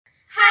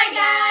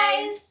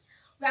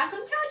Welcome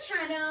to our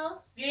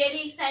channel. We're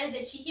really excited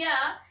that you're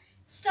here.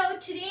 So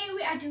today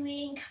we are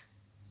doing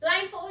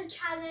Blindfold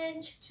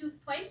Challenge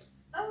 2.0.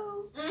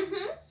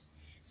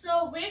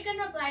 So we're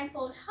gonna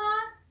blindfold her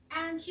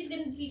and she's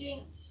gonna be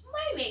doing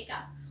my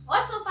makeup.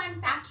 Also,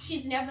 fun fact,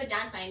 she's never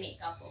done my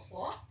makeup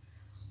before.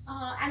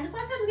 And the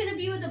first one's gonna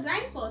be with the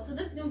blindfold, so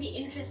this is gonna be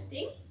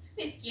interesting. It's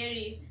gonna be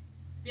scary.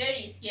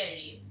 Very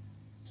scary.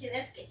 Okay,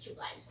 let's get you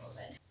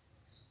blindfolded.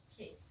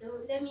 Okay, so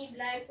let me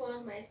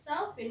blindfold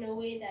myself in a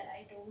way that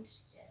I don't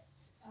get,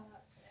 I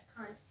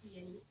can't see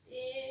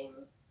anything.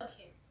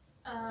 Okay,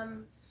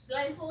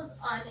 blindfold's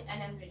on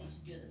and I'm ready to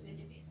do this with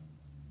your face.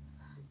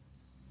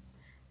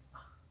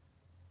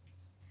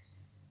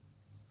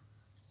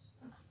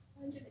 Okay,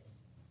 on your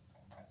face.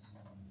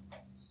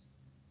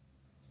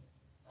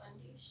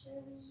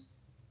 Foundation.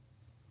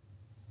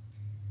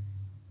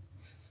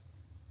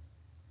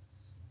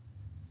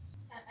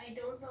 I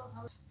don't know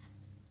how.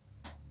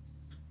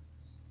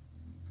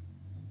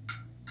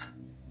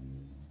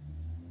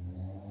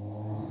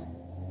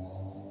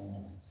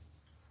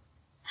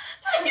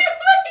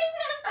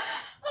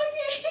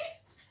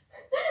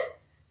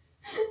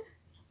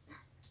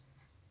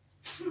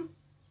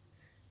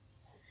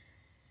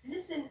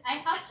 Listen, I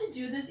have to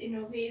do this in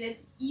a way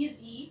that's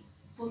easy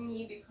for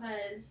me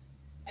because,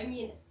 I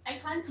mean, I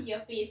can't see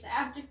your face. I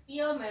have to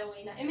feel my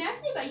way now.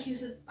 Imagine if I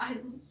use a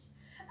sponge.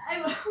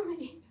 I'm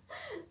already...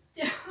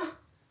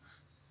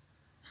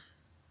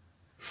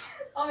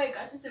 Oh my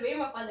gosh, it's way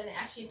more fun than I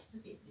actually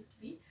anticipated it to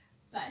be.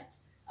 But,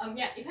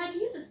 yeah, if I had to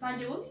use a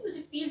sponge, I won't be able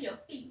to feel your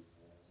face.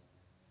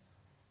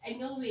 I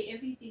know where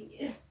everything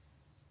is.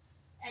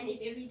 And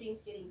if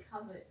everything's getting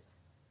covered.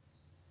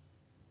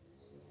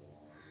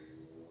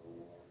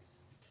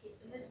 Okay,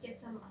 so let's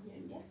get some on your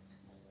neck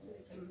so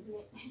we can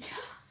blend it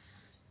down.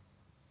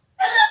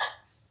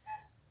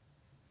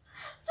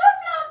 Stop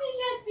laughing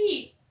at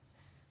me!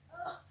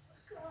 Oh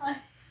god.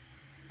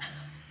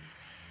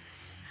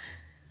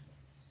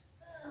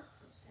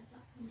 So that's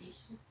our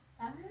foundation.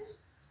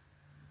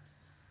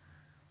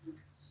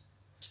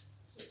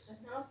 Okay, so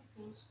now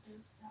we're going to do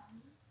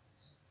some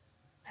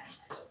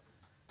eyeshadows.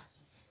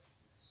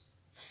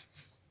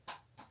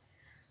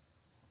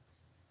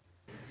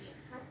 Okay, I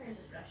can't find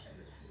the brush I'm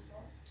looking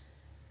for.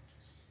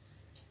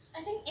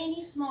 I think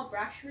any small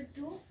brush would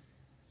do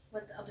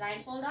with a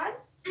blindfold on.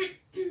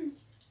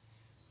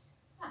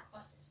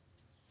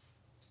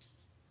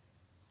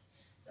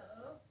 So,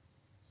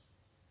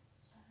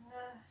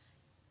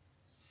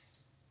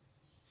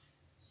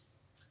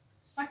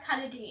 what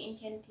color do you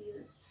intend to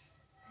use?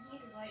 I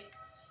need white.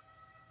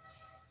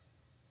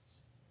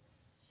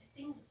 I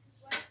think this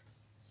is white.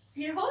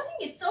 You're holding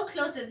it so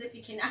close as if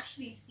you can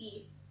actually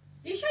see.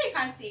 Are you sure you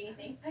can't see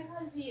anything? I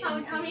can't see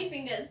anything. How many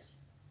fingers?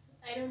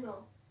 I don't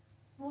know.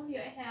 Move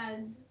your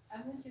hand. I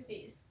want your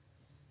face.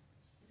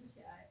 This is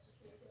your eye.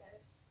 Okay, your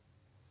eye.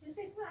 Is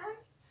it my eye?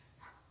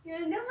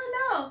 You'll never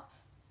know.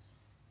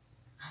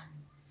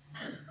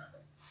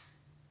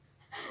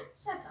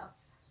 Shut up.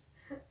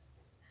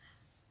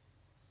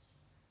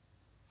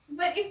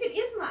 But if it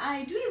is my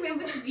eye, do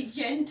remember to be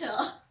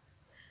gentle.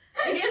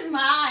 It is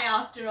my eye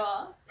after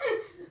all.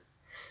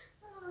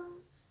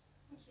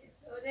 Okay,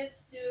 so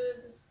let's do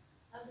this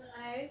other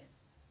eye.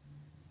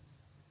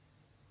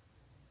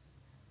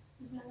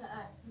 This other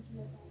eye.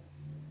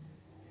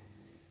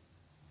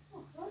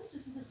 Oh, what?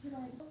 This is the same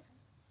eye.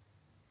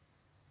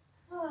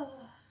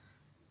 Oh.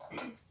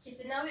 Okay,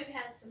 so now we've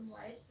had some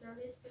white. Now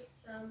let's put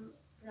some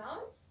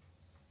brown.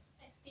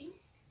 I think.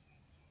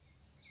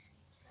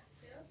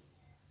 That's it.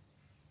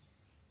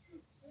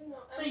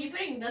 So you're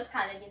putting this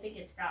color and you think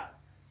it's brown?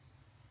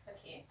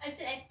 Okay. I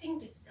said I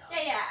think it's brown.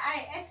 Yeah,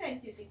 I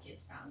said you think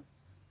it's brown.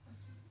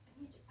 Okay. I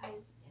need your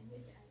eyes again.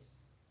 Where's your eyes?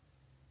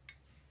 Okay.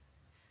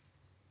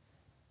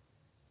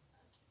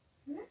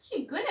 You're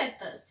actually good at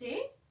this,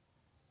 eh?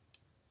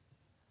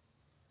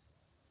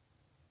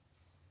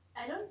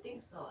 I don't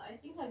think so. I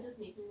think I'm just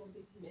making a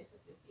big mess of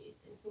your face.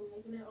 And then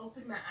I'm gonna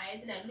open my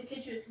eyes and I look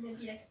at you, it's gonna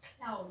be like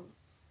a clown.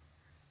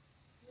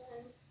 1,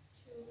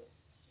 2,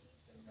 3,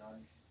 so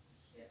down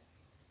here.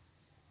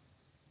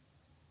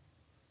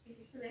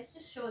 Okay, so let's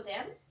just show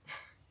them.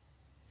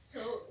 So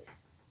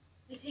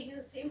we're taking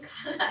the same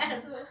color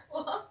as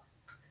before.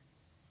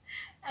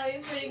 And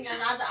we're putting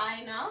another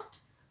eye now.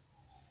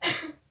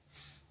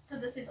 So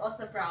this is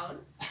also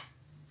brown.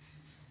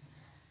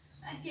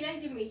 I feel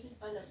like you're making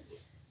fun of me.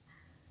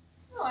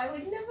 No, I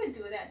would never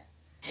do that.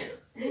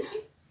 Okay,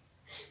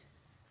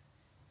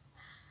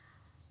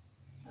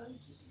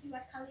 see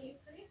what color you're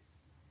putting?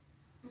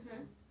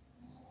 Okay,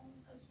 so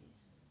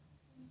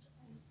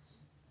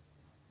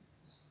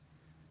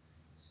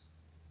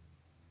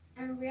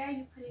and where are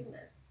you putting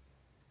this?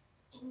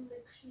 In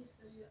the crease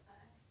of your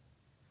eye.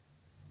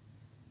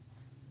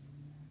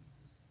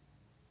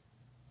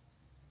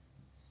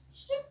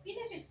 Should I feel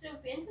like it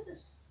went with a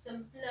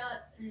simpler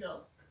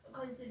look,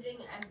 considering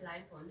I'm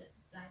blindfolded?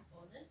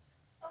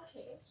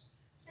 Okay,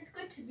 it's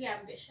good to be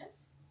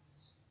ambitious.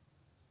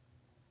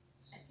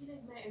 I feel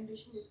like my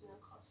ambition is gonna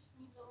cost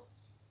me though.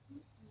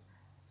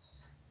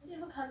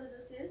 Whatever color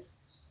this is.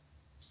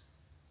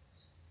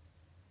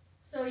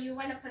 So you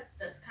want to put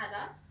this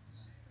color.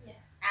 Yeah.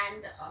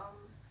 And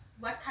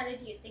what color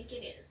do you think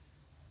it is?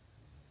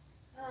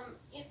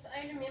 If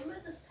I remember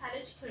this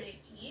palette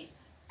correctly,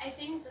 I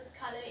think this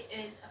color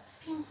is a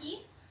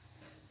pinkish,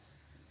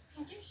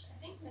 I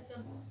think, like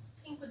a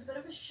pink with a bit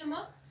of a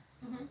shimmer.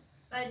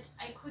 But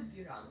I could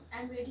be wrong.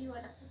 And where do you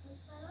want to put this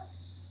color?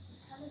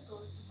 This color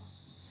goes to the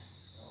bottom.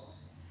 So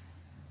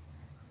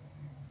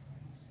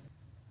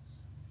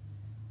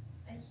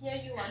I hear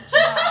you want to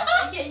laugh.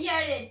 I can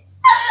hear it.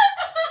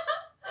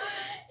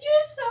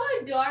 You're so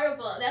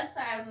adorable. That's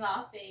why I'm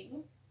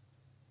laughing.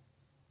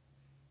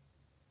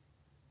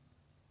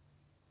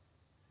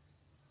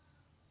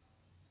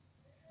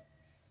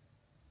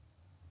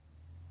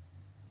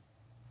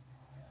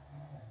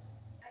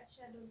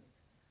 Actually,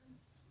 I don't think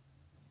I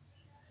can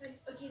see. But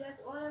okay,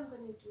 that's all I'm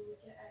gonna do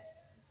with your eyes.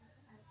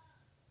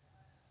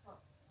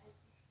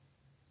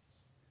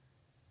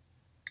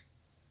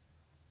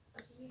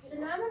 So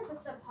now I'm going to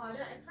put some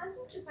powder. I can't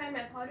seem to find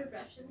my powder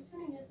brush, so I'm just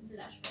going to use the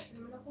blush brush. I'm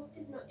going to hope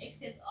there's no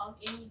excess of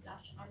any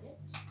blush on it.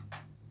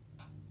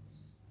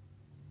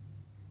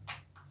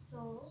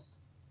 So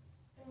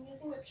I'm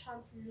using a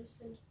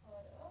translucent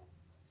powder.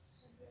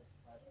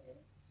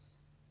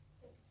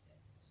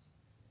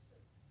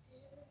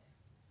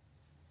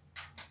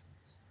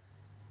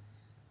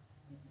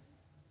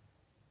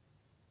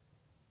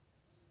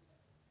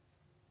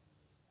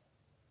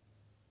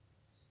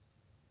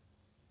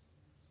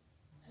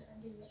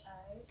 Under your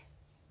eye.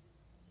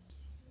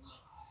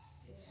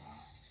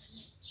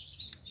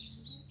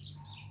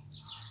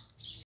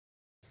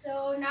 So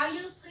now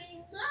you're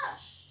putting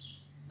blush.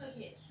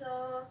 Okay,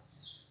 so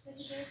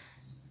as you guys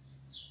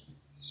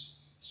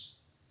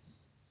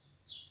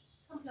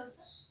come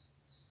closer.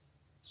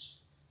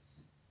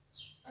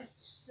 Okay,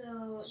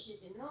 so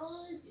here's your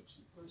nose, your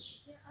cheekbones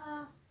here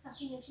are,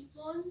 suck in your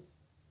cheekbones,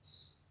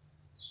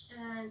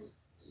 and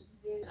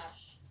very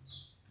blush.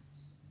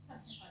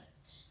 Okay, got it.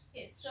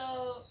 Okay,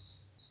 so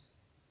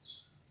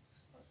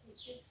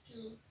let's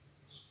do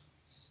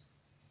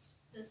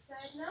this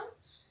side now.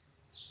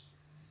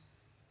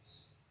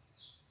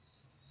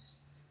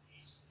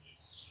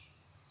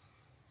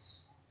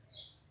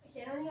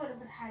 Okay, I don't want to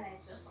put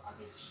highlighter for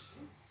obvious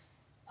reasons.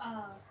 I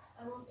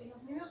won't.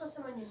 Maybe I'll put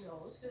some on your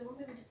nose because I won't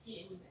be able to see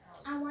it anywhere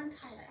else. I want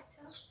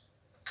highlighter.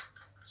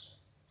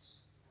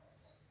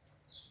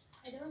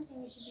 I don't think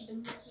we should be the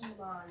Mickey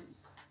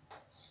ones.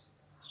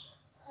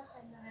 I'll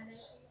find the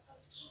highlighter in the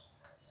first place.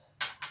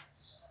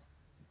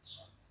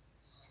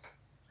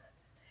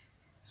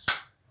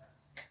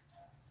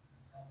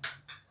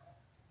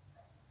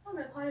 Oh,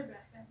 my powder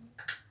brush, by the way.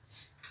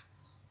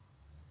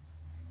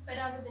 But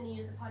I'm going to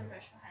use the powder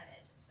brush for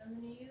highlighter. So I'm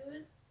going to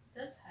use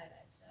this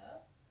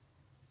highlighter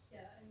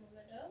here in the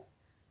middle.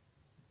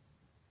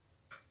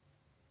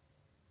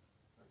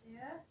 Go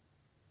there.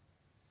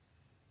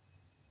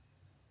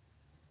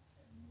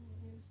 I'm going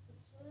to use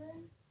this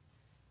one.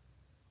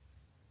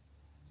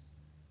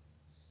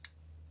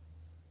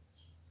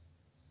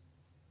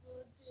 Go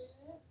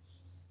there.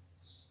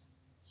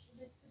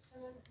 Let's put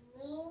some on the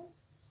nose.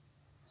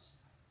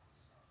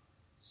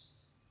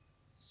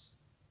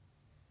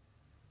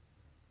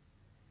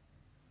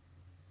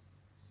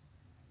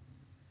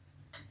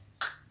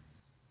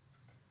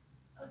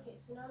 Okay,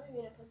 so now we're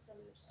going to put some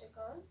lipstick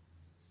on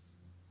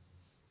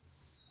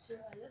to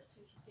her lips,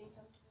 which she's doing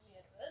something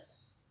weird with.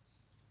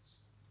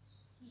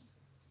 See.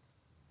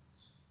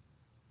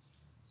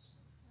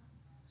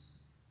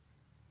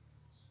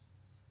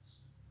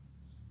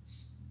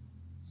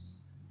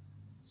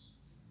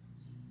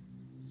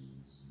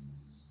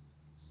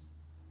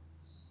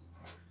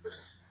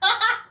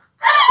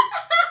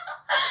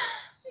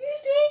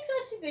 You're doing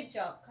such a good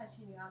job.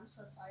 Continue. I'm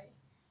so sorry.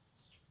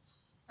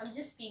 I'm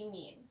just being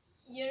mean.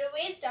 You're a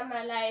waste of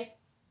my life.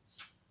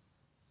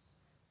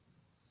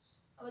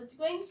 I was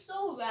going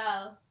so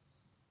well.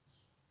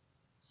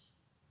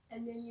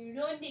 And then you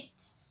ruined it.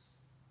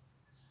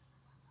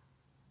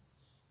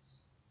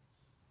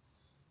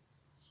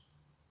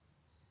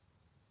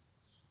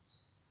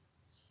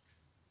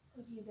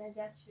 Okay,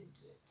 that should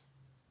do it.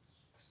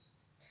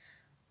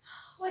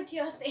 What do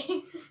you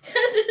think?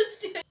 Does this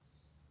do?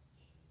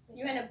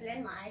 You want to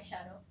blend my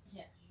eyeshadow?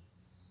 Yeah.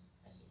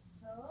 Okay,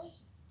 so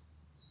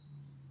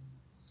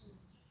just do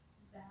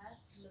that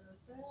a little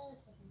bit. I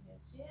think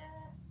that's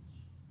there.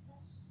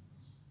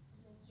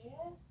 And then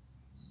there.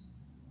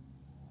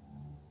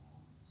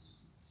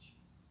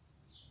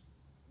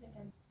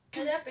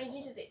 And that brings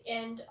me to the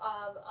end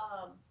of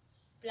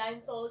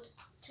Blindfold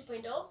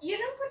 2.0. You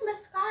don't put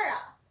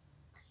mascara.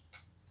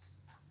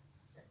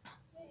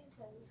 Where is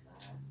my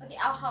mascara? Okay,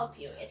 I'll help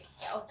you. It's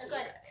okay. I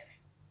got it.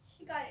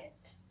 She got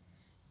it.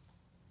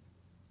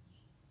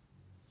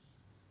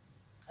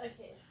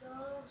 Okay, so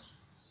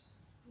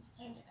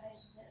open your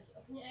eyes.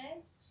 Open your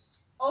eyes.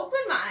 Open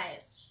my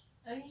eyes.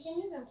 Okay, can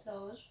you them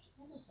closed?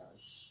 Can you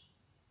closed?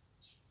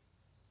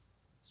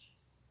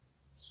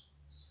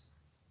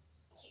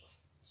 Okay.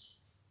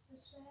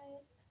 This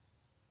side.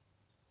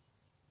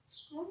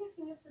 Move your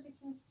fingers so they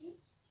can see.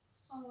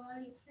 Oh, while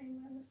you're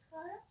putting my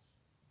mascara.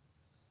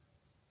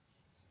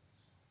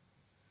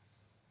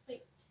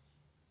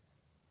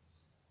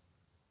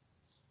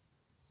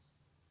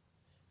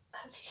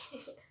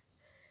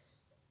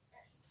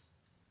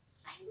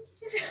 I think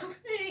you did a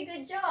pretty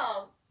good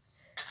job.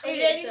 Are you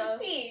Okay, ready so-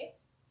 to see?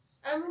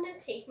 I'm gonna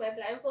take my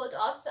blindfold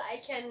off so I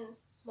can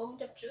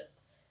moment of truth.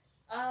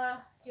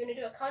 Do you wanna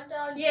do a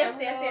countdown? Yes,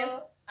 Drum yes, yes.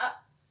 roll?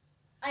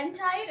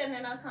 Untie it and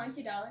then I'll count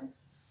you down.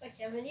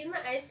 Okay, I'm gonna leave my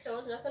eyes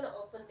closed. I'm not gonna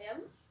open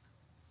them.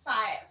 5,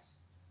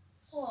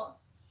 4,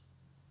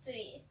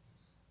 3,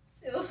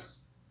 2,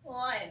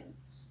 1.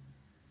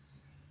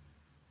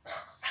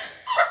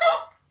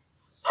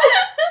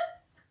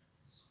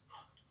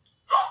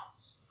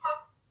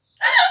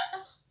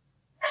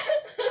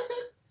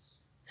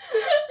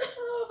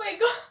 Oh my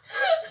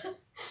god.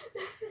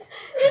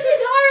 This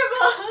is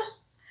horrible.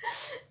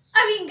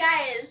 I mean,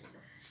 guys,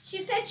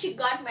 she said she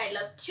got my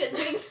lip. She was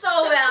doing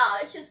so well.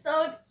 She was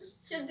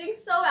doing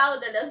so well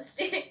with the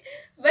lipstick,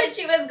 but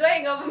she was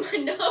going over my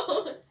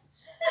nose.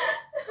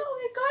 Oh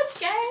my gosh,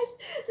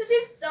 guys. This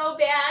is so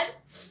bad.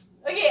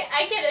 Okay,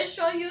 I can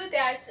assure you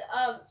that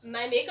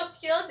my makeup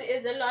skills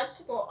is a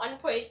lot more on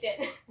point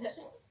than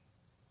this.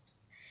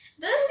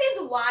 This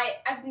is why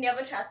I've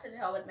never trusted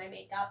her with my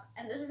makeup,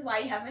 and this is why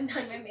you haven't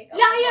done my makeup.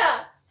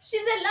 Liar!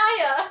 She's a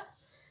liar!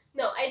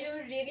 No, I do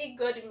really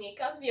good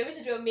makeup. If you want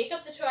me to do a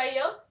makeup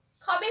tutorial,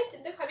 comment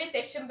in the comment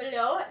section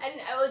below and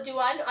I will do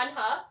one on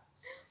her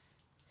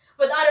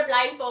without a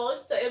blindfold,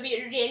 so it'll be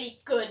a really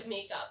good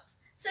makeup.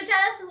 So tell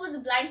us whose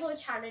blindfold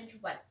challenge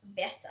was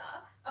better.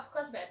 Of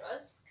course, mine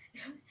was.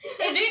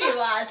 It really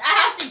was.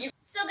 I have to give.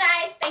 So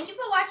guys, thank you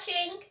for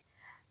watching.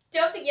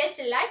 Don't forget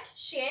to like,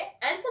 share,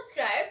 and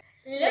subscribe.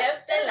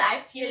 Live the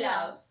life you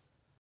love.